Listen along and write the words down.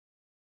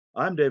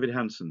I'm David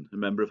Hanson, a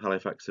member of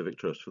Halifax Civic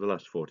Trust for the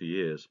last 40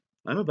 years.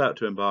 I'm about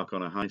to embark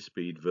on a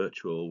high-speed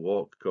virtual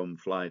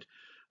walk-come-flight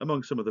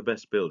among some of the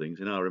best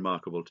buildings in our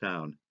remarkable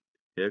town.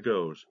 Here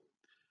goes.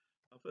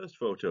 Our first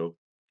photo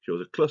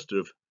shows a cluster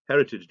of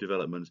heritage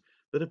developments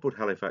that have put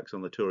Halifax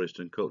on the tourist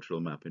and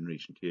cultural map in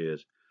recent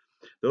years.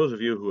 Those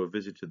of you who have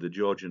visited the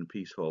Georgian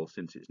Peace Hall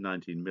since its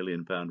 £19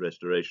 million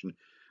restoration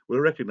will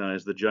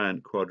recognise the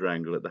giant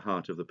quadrangle at the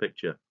heart of the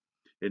picture.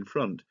 In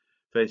front,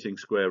 facing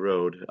Square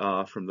Road,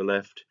 are, from the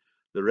left,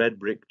 the red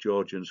brick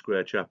Georgian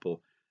Square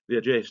Chapel, the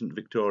adjacent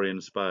Victorian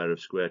spire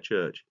of Square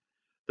Church,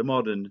 the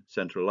modern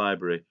Central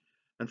Library,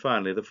 and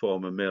finally the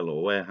former mill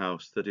or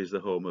warehouse that is the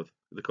home of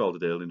the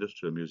Calderdale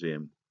Industrial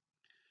Museum.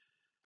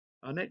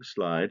 Our next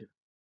slide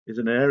is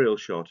an aerial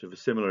shot of a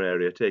similar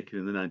area taken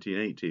in the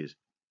 1980s.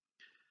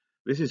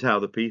 This is how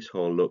the Peace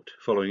Hall looked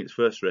following its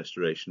first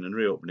restoration and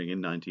reopening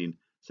in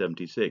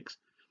 1976,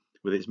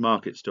 with its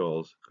market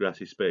stalls,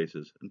 grassy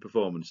spaces, and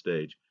performance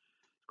stage.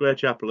 Square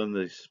Chapel and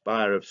the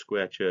spire of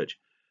Square Church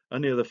are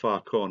near the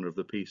far corner of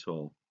the Peace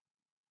Hall,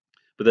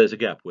 but there's a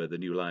gap where the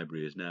new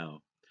library is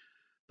now.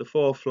 The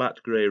four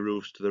flat grey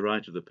roofs to the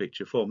right of the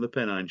picture form the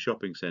Pennine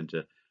Shopping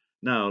Centre,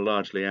 now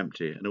largely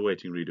empty and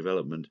awaiting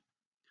redevelopment.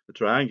 The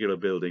triangular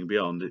building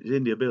beyond is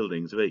India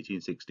Buildings of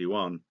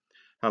 1861,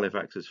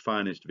 Halifax's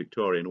finest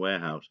Victorian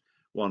warehouse,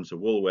 once a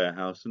wool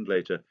warehouse and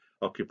later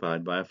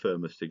occupied by a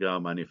firm of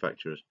cigar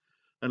manufacturers,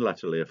 and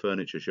latterly a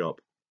furniture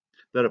shop.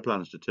 There are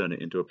plans to turn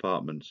it into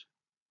apartments.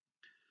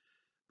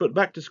 But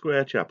back to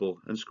Square Chapel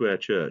and Square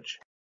Church.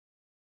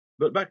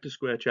 The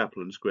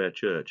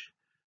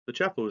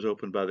chapel was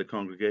opened by the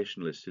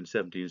Congregationalists in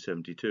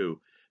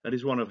 1772 and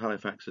is one of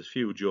Halifax's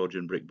few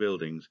Georgian brick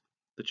buildings.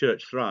 The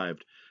church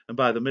thrived, and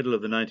by the middle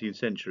of the 19th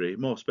century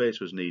more space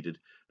was needed,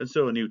 and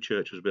so a new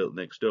church was built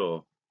next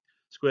door.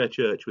 Square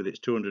Church, with its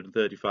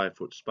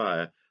 235-foot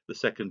spire, the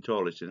second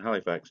tallest in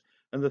Halifax,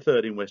 and the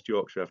third in West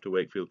Yorkshire after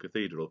Wakefield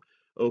Cathedral,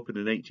 opened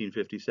in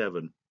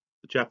 1857.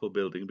 The chapel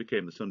building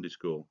became the Sunday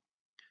school.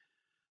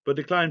 But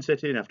decline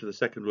set in after the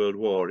Second World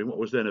War in what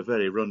was then a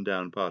very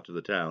run-down part of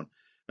the town,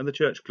 and the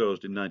church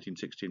closed in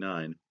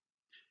 1969.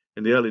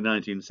 In the early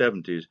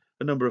 1970s,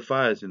 a number of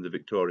fires in the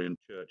Victorian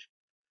church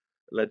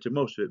led to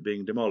most of it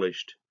being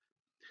demolished.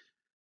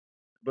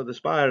 But the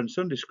spire and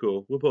Sunday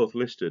school were both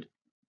listed,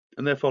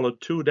 and there followed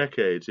 2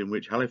 decades in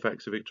which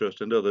Halifax Civic Trust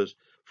and others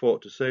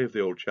fought to save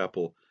the old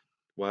chapel,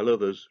 while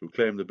others, who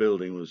claimed the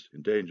building was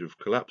in danger of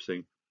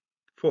collapsing,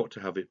 fought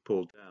to have it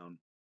pulled down.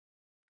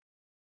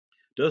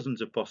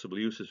 Dozens of possible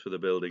uses for the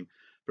building,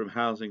 from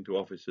housing to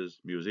offices,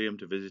 museum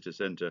to visitor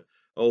centre,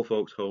 old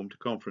folks' home to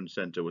conference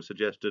centre, were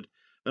suggested,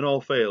 and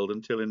all failed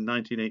until in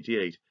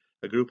 1988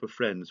 a group of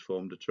friends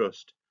formed a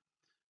trust,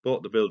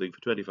 bought the building for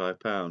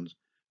 £25,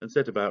 and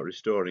set about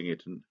restoring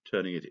it and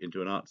turning it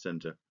into an arts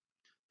centre.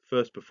 The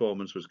first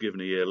performance was given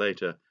a year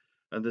later,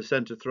 and the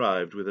centre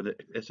thrived with an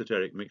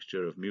esoteric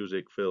mixture of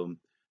music, film,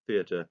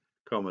 theatre,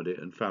 comedy,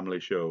 and family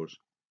shows.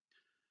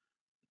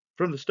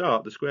 From the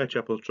start, the Square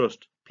Chapel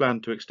Trust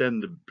planned to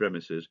extend the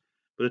premises,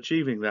 but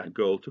achieving that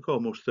goal took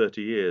almost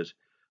 30 years,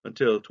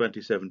 until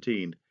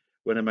 2017,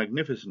 when a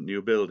magnificent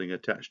new building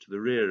attached to the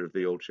rear of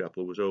the old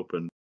chapel was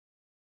opened.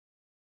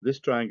 This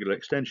triangular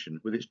extension,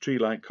 with its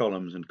tree-like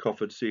columns and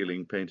coffered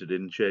ceiling painted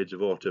in shades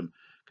of autumn,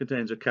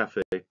 contains a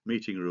cafe,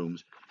 meeting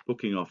rooms,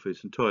 booking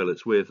office and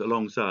toilets with,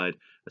 alongside,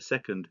 a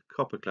second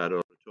copper-clad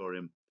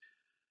auditorium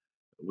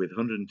with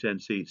 110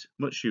 seats,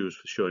 much used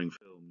for showing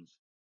films.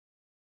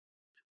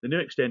 The new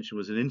extension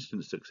was an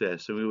instant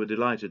success, and we were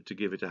delighted to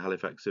give it a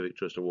Halifax Civic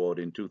Trust Award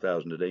in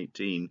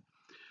 2018.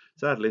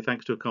 Sadly,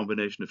 thanks to a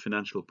combination of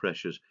financial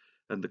pressures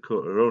and the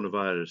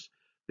coronavirus,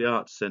 the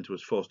Arts Centre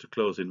was forced to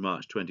close in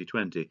March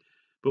 2020,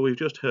 but we've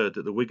just heard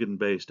that the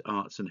Wigan-based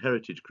arts and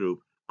heritage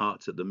group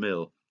Arts at the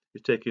Mill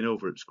is taking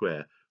over at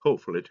Square,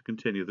 hopefully to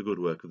continue the good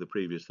work of the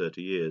previous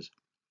 30 years.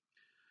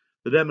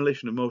 The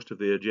demolition of most of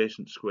the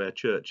adjacent Square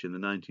Church in the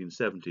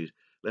 1970s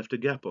left a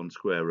gap on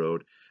Square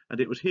Road, and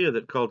it was here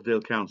that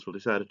Calderdale Council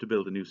decided to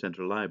build a new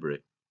central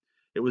library.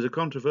 It was a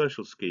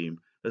controversial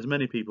scheme, as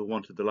many people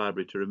wanted the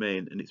library to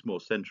remain in its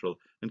more central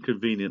and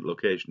convenient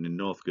location in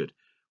Northcote,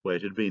 where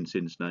it had been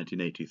since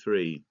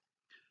 1983.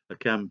 A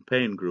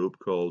campaign group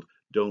called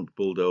Don't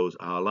Bulldoze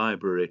Our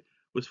Library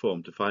was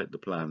formed to fight the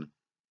plan.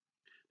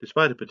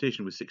 Despite a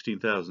petition with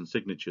 16,000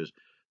 signatures,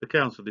 the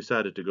council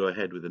decided to go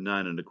ahead with a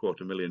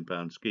 £9.25 million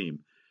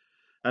scheme,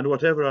 and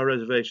whatever our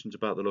reservations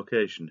about the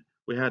location,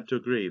 we had to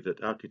agree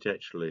that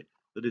architecturally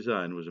the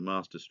design was a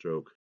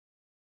masterstroke.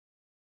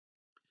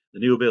 The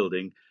new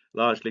building,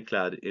 largely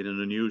clad in an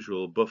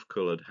unusual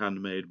buff-coloured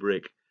handmade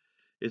brick,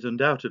 is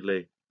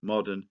undoubtedly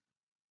modern,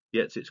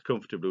 yet sits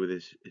comfortably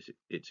with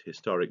its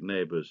historic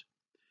neighbours.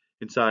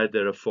 Inside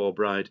there are 4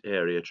 bright,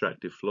 airy,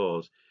 attractive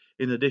floors.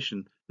 In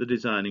addition, the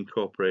design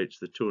incorporates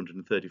the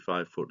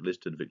 235-foot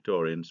listed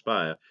Victorian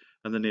spire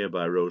and the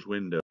nearby rose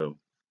window,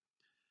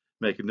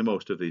 making the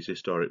most of these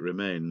historic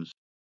remains.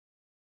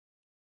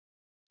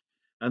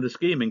 And the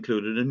scheme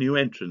included a new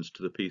entrance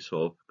to the Peace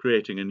Hall,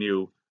 creating a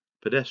new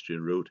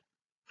pedestrian route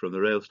from the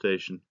rail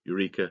station,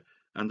 Eureka,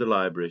 and the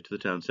library to the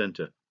town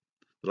centre.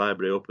 The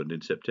library opened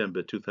in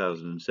September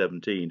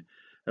 2017,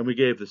 and we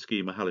gave the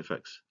scheme a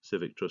Halifax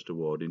Civic Trust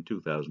Award in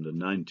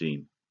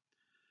 2019.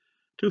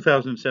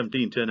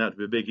 2017 turned out to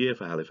be a big year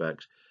for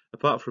Halifax.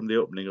 Apart from the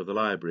opening of the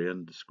library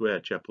and the Square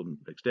Chapel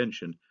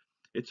extension,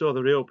 it saw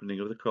the reopening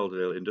of the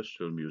Calderdale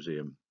Industrial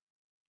Museum.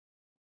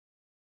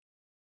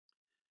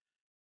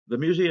 The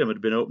museum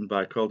had been opened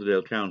by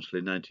Calderdale Council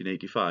in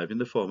 1985 in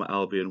the former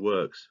Albion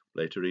Works,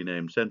 later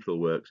renamed Central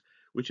Works,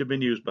 which had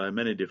been used by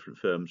many different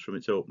firms from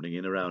its opening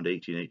in around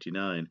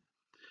 1889.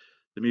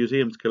 The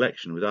museum's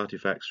collection, with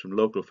artifacts from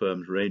local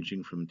firms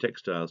ranging from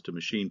textiles to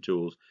machine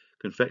tools,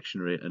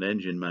 confectionery and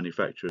engine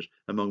manufacturers,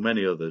 among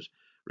many others,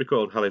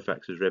 recalled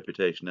Halifax's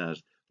reputation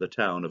as the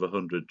town of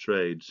 100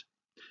 trades.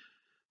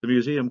 The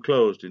museum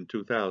closed in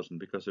 2000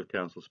 because of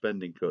council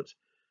spending cuts,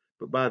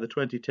 but by the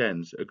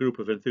 2010s, a group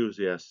of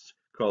enthusiasts,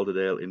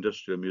 Calderdale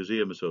Industrial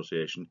Museum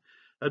Association,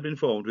 had been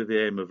formed with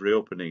the aim of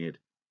reopening it.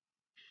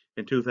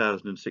 In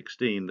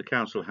 2016, the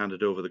council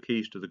handed over the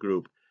keys to the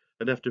group,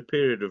 and after a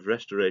period of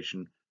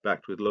restoration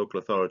backed with local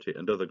authority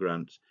and other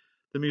grants,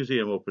 the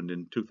museum opened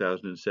in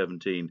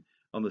 2017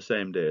 on the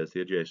same day as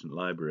the adjacent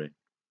library.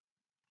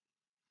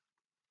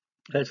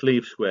 Let's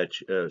leave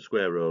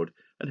Square Road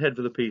and head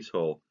for the Peace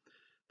Hall,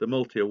 the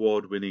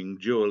multi-award-winning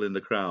jewel in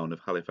the crown of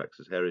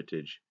Halifax's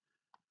heritage.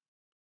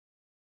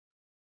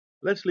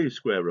 Let's leave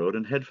Square Road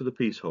and head for the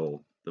Peace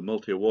Hall, the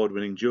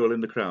multi-award-winning jewel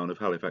in the crown of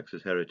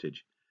Halifax's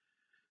heritage.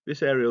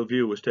 This aerial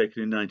view was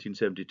taken in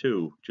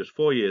 1972, just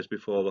 4 years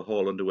before the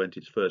hall underwent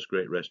its first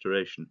great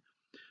restoration.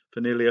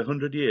 For nearly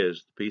 100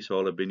 years, the Peace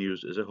Hall had been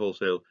used as a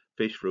wholesale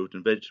fish, fruit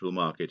and vegetable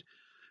market,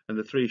 and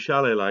the 3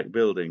 chalet-like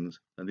buildings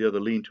and the other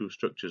lean-to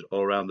structures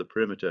all around the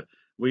perimeter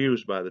were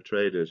used by the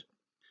traders.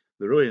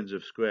 The ruins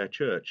of Square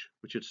Church,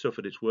 which had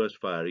suffered its worst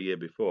fire a year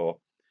before,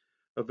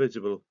 are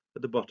visible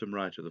at the bottom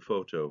right of the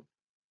photo.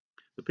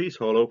 The Peace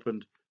Hall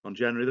opened on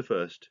January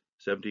 1st,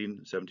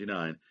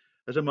 1779,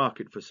 as a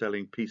market for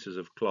selling pieces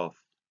of cloth,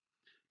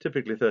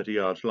 typically 30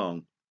 yards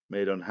long,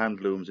 made on hand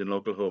looms in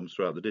local homes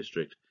throughout the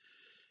district.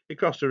 It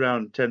cost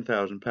around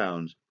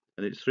 £10,000,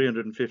 and its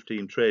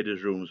 315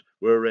 traders' rooms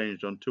were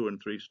arranged on 2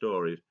 and 3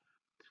 stories,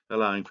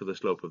 allowing for the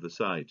slope of the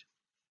site.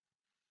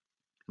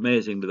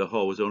 Amazingly, the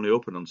hall was only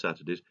open on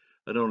Saturdays,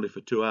 and only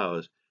for 2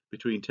 hours,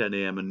 between 10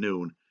 AM and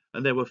noon,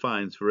 and there were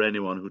fines for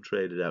anyone who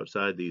traded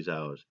outside these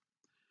hours.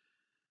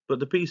 But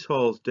the Peace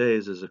Hall's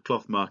days as a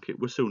cloth market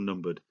were soon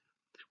numbered.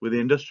 With the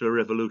Industrial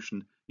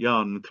Revolution,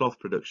 yarn and cloth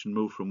production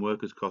moved from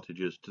workers'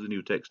 cottages to the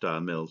new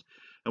textile mills,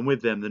 and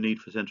with them the need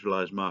for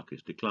centralised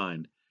markets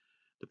declined.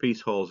 The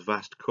Peace Hall's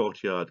vast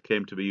courtyard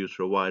came to be used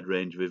for a wide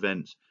range of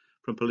events,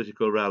 from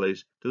political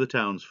rallies to the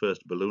town's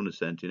first balloon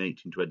ascent in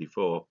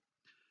 1824.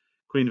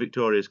 Queen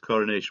Victoria's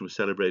coronation was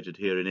celebrated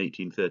here in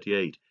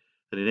 1838,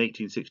 and in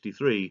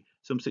 1863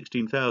 some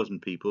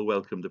 16,000 people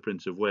welcomed the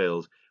Prince of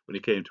Wales when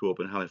he came to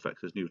open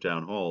Halifax's new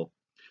town hall.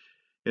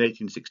 In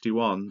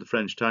 1861, the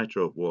French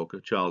tightrope walker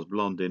Charles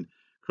Blondin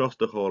crossed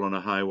the hall on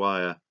a high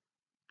wire.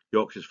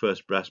 Yorkshire's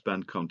first brass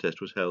band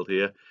contest was held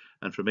here,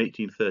 and from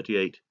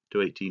 1838 to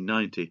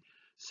 1890,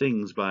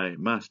 sings by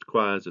massed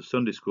choirs of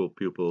Sunday school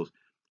pupils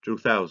drew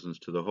thousands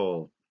to the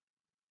hall.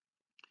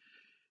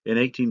 In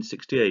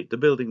 1868, the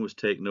building was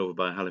taken over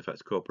by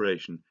Halifax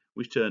Corporation,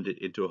 which turned it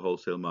into a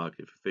wholesale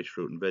market for fish,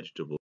 fruit and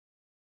vegetables.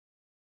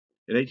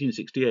 In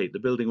 1868, the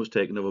building was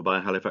taken over by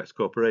Halifax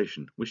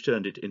Corporation, which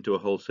turned it into a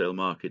wholesale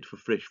market for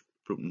fish,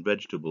 fruit and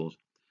vegetables.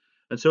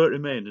 And so it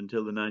remained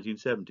until the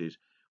 1970s,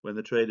 when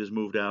the traders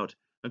moved out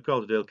and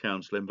Calderdale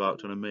Council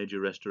embarked on a major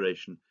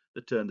restoration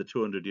that turned the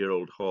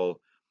 200-year-old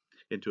hall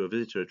into a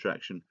visitor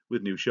attraction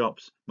with new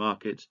shops,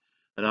 markets,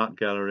 an art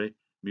gallery,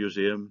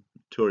 museum,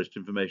 tourist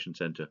information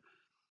centre.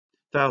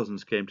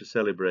 Thousands came to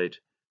celebrate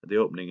the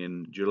opening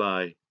in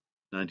July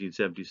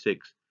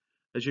 1976,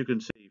 as you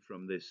can see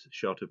from this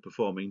shot of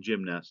performing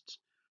gymnasts,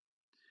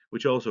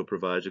 which also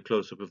provides a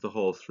close-up of the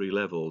hall's 3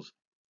 levels.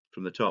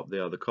 From the top they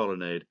are the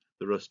colonnade,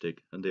 the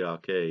rustic and the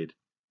arcade.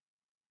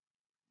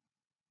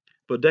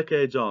 But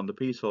decades on, the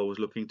Peace Hall was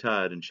looking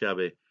tired and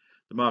shabby.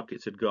 The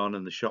markets had gone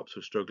and the shops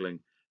were struggling.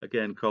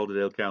 Again,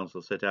 Calderdale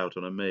Council set out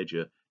on a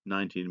major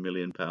 £19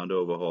 million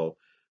overhaul,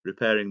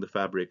 repairing the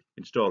fabric,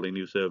 installing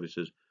new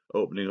services,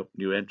 opening up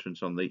new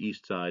entrance on the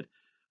east side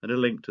and a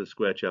link to the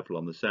Square Chapel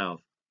on the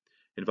south,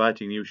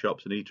 inviting new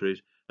shops and eateries,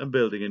 and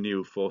building a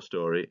new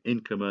 4-storey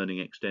income-earning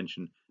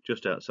extension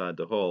just outside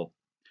the hall.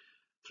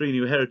 3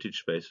 new heritage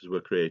spaces were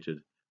created,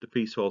 the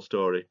Peace Hall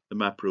Story, the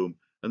Map Room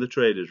and the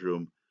Traders'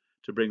 Room,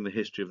 to bring the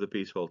history of the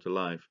Peace Hall to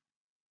life.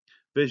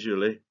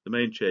 Visually, the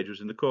main change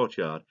was in the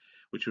courtyard,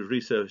 which was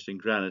resurfaced in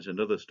granite and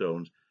other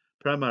stones,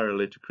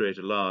 primarily to create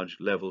a large,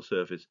 level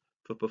surface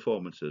for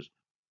performances,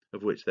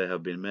 of which there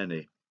have been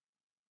many.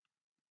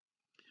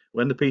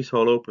 When the Peace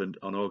Hall opened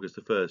on August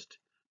 1st,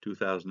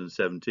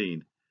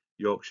 2017,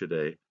 Yorkshire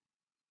Day,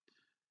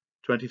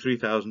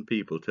 23,000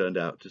 people turned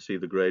out to see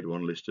the Grade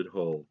 1 listed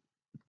hall,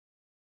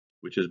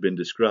 which has been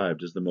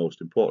described as the most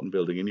important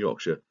building in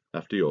Yorkshire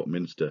after York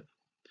Minster.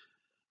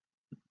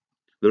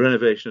 The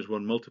renovation has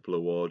won multiple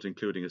awards,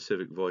 including a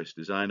Civic Voice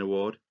Design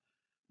Award,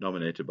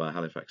 nominated by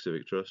Halifax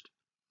Civic Trust,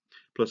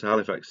 plus a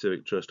Halifax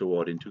Civic Trust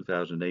award in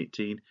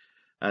 2018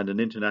 and an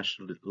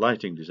International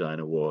Lighting Design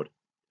Award.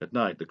 At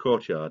night, the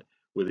courtyard,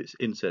 with its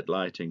inset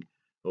lighting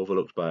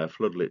overlooked by a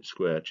floodlit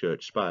square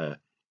church spire,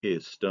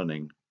 is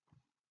stunning.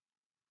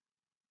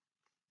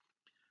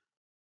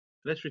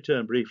 Let's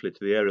return briefly to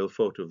the aerial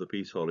photo of the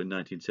Peace Hall in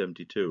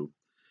 1972.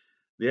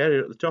 The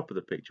area at the top of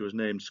the picture was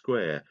named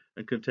Square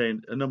and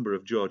contained a number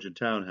of Georgian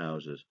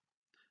townhouses.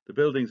 The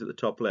buildings at the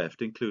top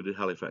left included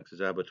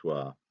Halifax's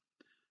abattoir.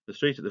 The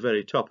street at the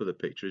very top of the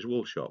picture is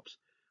wool shops,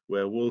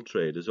 where wool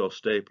traders or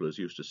staplers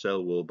used to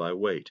sell wool by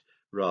weight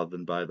rather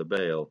than by the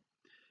bale.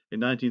 In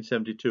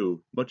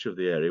 1972, much of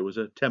the area was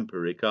a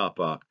temporary car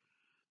park,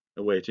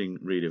 awaiting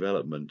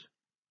redevelopment.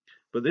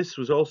 But this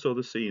was also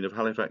the scene of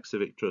Halifax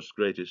Civic Trust's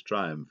greatest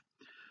triumph,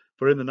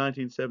 for in the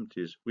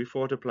 1970s we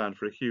fought a plan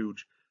for a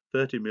huge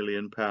 £30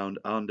 million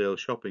Arndale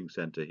shopping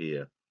centre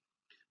here.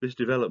 This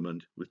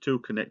development, with two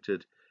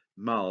connected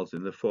malls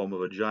in the form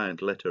of a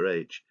giant letter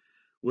H,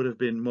 would have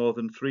been more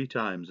than 3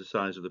 times the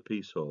size of the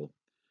Peace Hall.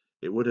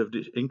 It would have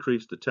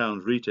increased the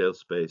town's retail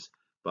space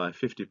by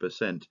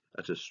 50%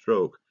 at a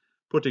stroke,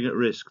 putting at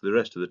risk the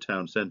rest of the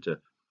town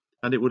centre,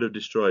 and it would have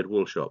destroyed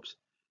wool shops,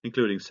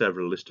 including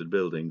several listed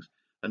buildings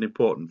and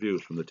important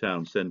views from the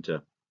town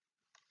centre.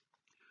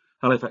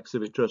 Halifax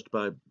Civic Trust,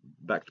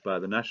 backed by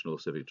the National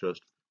Civic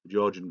Trust, the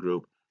Georgian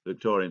Group, the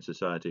Victorian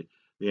Society,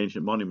 the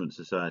Ancient Monument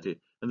Society,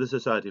 and the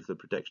Society for the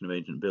Protection of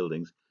Ancient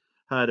Buildings,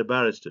 hired a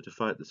barrister to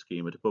fight the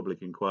scheme at a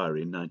public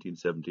inquiry in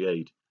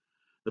 1978.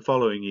 The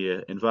following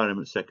year,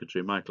 Environment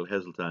Secretary Michael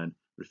Heseltine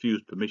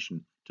refused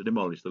permission to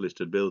demolish the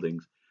listed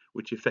buildings,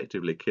 which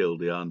effectively killed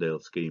the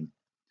Arndale scheme.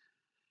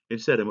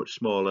 Instead, a much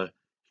smaller,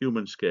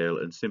 human-scale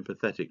and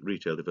sympathetic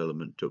retail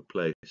development took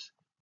place,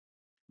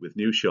 with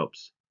new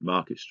shops,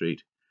 Market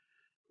Street,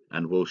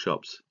 and wool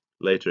shops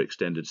later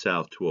extended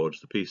south towards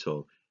the Peace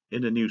Hall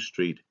in a new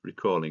street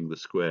recalling the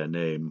square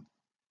name.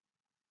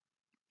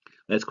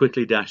 Let's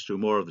quickly dash through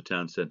more of the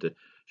town centre,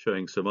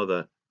 showing some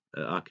other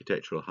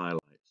architectural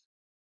highlights.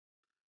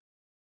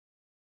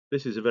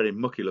 This is a very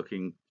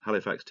mucky-looking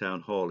Halifax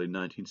Town Hall in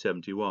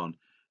 1971,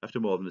 after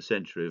more than a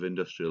century of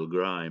industrial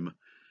grime.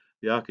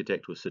 The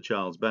architect was Sir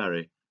Charles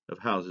Barry, of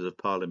Houses of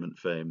Parliament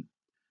fame.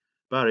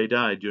 Barry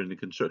died during the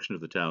construction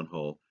of the Town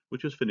Hall,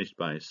 which was finished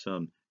by his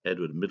son,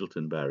 Edward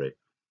Middleton Barry.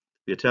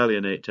 The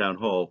Italianate Town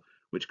Hall,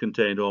 which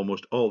contained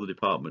almost all the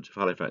departments of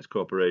Halifax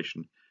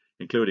Corporation,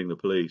 including the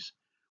police,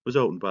 was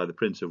opened by the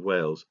Prince of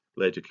Wales,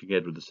 later King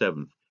Edward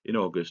VII, in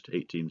August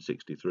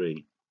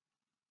 1863.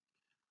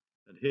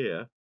 And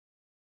here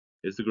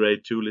is the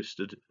Grade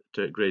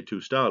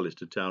 2 star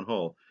listed Town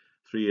Hall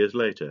 3 years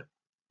later,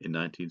 in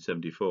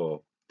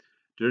 1974.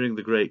 During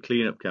the great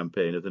clean-up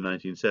campaign of the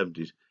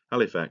 1970s,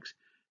 Halifax,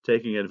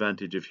 taking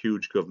advantage of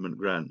huge government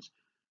grants,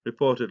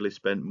 reportedly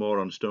spent more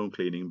on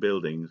stone-cleaning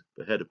buildings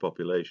per head of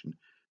population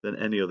than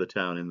any other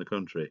town in the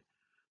country.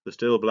 The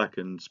still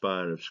blackened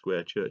spire of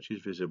Square Church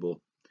is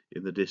visible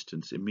in the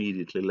distance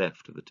immediately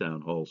left of the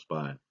Town Hall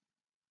spire.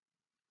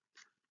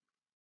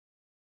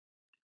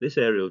 This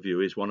aerial view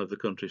is one of the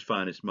country's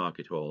finest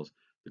market halls,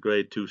 the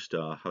Grade 2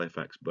 star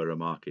Halifax Borough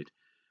Market,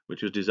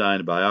 which was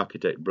designed by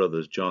architect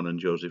brothers John and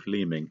Joseph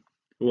Leeming,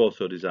 who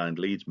also designed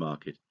Leeds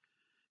Market.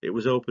 It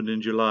was opened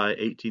in July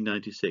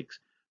 1896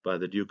 by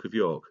the Duke of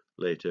York,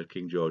 later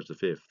King George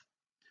V.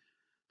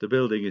 The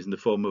building is in the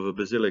form of a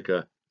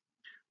basilica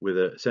with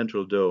a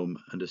central dome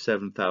and a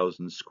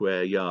 7,000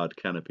 square yard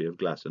canopy of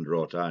glass and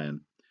wrought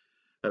iron.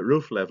 At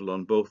roof level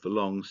on both the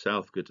long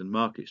Southgate and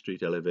Market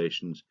Street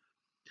elevations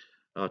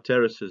are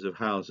terraces of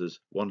houses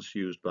once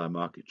used by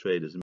market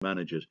traders and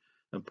managers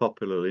and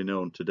popularly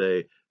known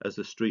today as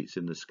the Streets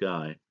in the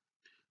Sky.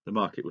 The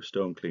market was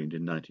stone cleaned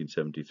in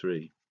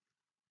 1973.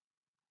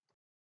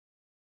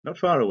 Not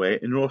far away,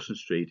 in Rawson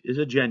Street, is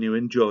a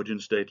genuine Georgian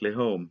stately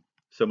home,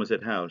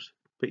 Somerset House,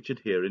 pictured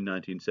here in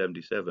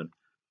 1977.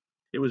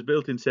 It was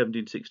built in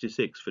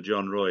 1766 for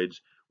John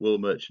Royds, wool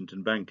merchant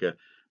and banker,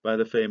 by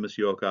the famous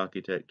York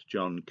architect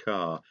John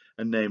Carr,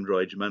 and named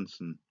Royds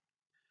Manson.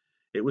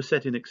 It was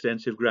set in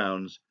extensive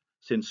grounds,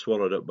 since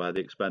swallowed up by the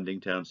expanding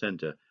town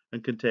centre,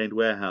 and contained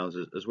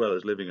warehouses as well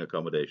as living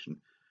accommodation.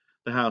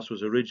 The house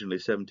was originally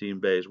 17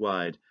 bays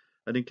wide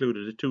and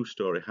included a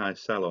 2-storey high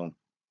salon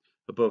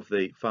above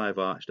the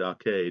 5-arched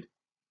arcade,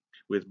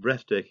 with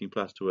breathtaking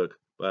plasterwork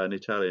by an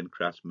Italian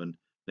craftsman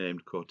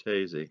named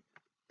Cortese.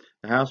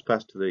 The house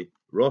passed to the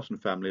Rawson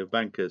family of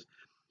bankers,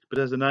 but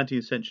as the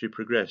 19th century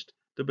progressed,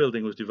 the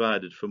building was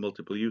divided for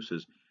multiple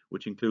uses,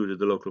 which included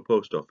the local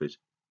post office.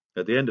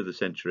 At the end of the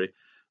century,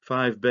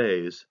 5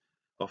 bays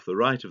off the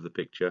right of the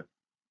picture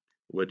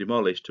were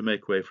demolished to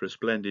make way for a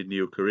splendid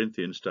new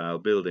Corinthian-style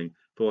building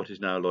for what is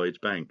now Lloyd's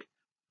Bank.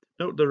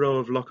 Note the row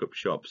of lock-up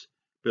shops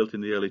built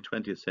in the early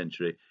 20th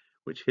century,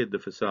 which hid the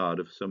facade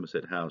of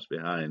Somerset House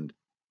behind.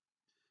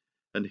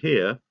 And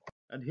here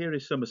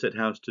is Somerset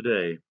House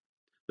today.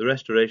 The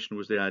restoration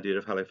was the idea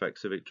of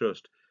Halifax Civic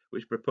Trust,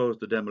 which proposed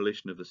the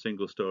demolition of the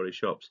single-storey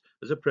shops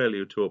as a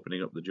prelude to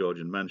opening up the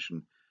Georgian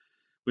mansion.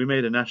 We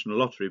made a national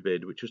lottery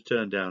bid, which was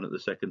turned down at the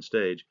second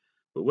stage,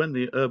 but when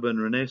the Urban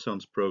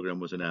Renaissance programme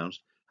was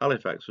announced,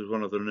 Halifax was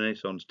one of the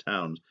Renaissance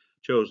towns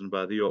chosen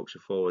by the Yorkshire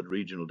Forward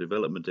Regional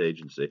Development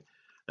Agency,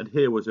 and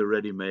here was a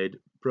ready-made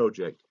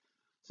project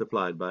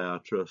supplied by our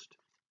trust.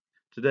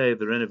 Today,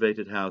 the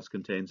renovated house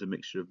contains a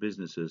mixture of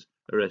businesses,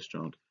 a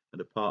restaurant, and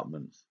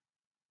apartments.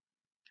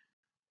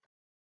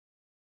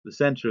 The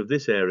centre of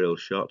this aerial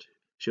shot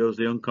shows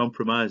the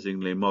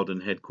uncompromisingly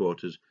modern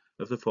headquarters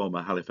of the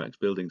former Halifax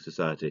Building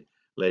Society,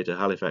 later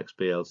Halifax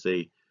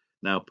plc,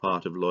 now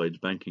part of Lloyd's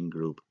Banking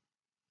Group.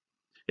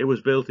 It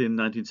was built in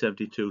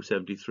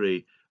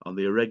 1972-73 on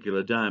the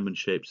irregular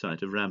diamond-shaped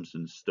site of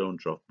Ramsden's Stone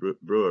Trough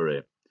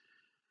Brewery.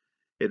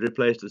 It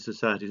replaced the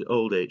Society's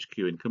old HQ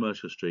in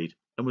Commercial Street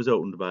and was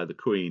opened by the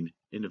Queen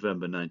in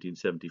November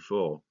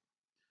 1974.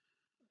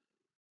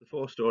 The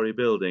four-storey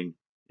building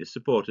is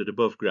supported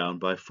above ground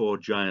by four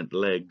giant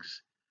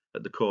legs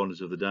at the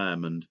corners of the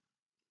diamond,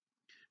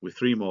 with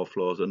three more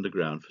floors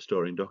underground for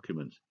storing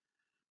documents.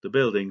 The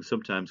building,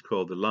 sometimes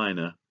called the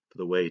liner for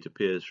the way it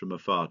appears from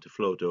afar to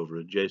float over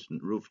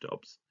adjacent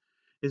rooftops,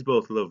 is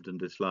both loved and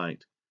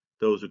disliked.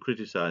 Those who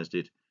criticised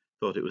it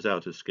thought it was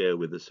out of scale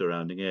with the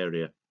surrounding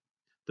area.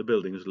 The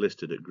building was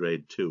listed at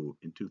Grade 2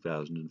 in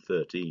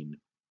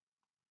 2013.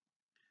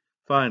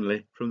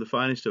 Finally, from the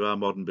finest of our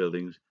modern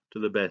buildings to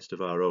the best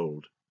of our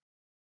old.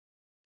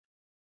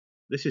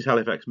 This is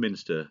Halifax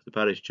Minster, the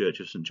parish church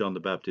of St John the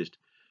Baptist,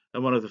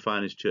 and one of the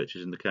finest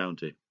churches in the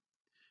county.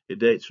 It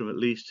dates from at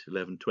least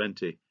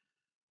 1120,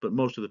 but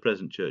most of the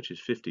present church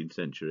is 15th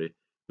century,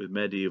 with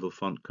medieval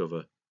font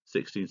cover,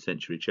 16th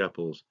century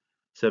chapels,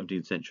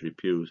 17th century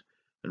pews,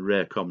 and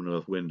rare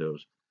Commonwealth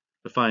windows,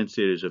 a fine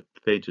series of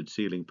painted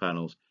ceiling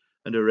panels,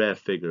 and a rare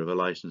figure of a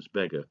licensed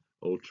beggar,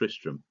 Old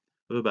Tristram,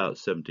 of about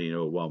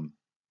 1701.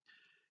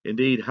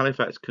 Indeed,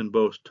 Halifax can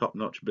boast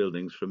top-notch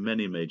buildings from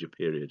many major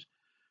periods,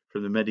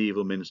 from the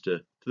medieval Minster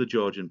to the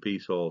Georgian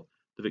Peace Hall,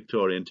 the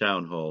Victorian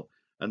Town Hall,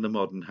 and the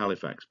modern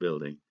Halifax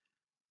building.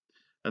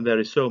 And there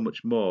is so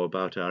much more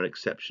about our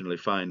exceptionally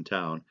fine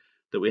town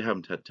that we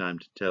haven't had time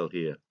to tell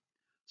here.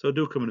 So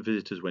do come and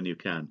visit us when you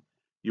can.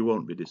 You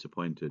won't be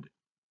disappointed.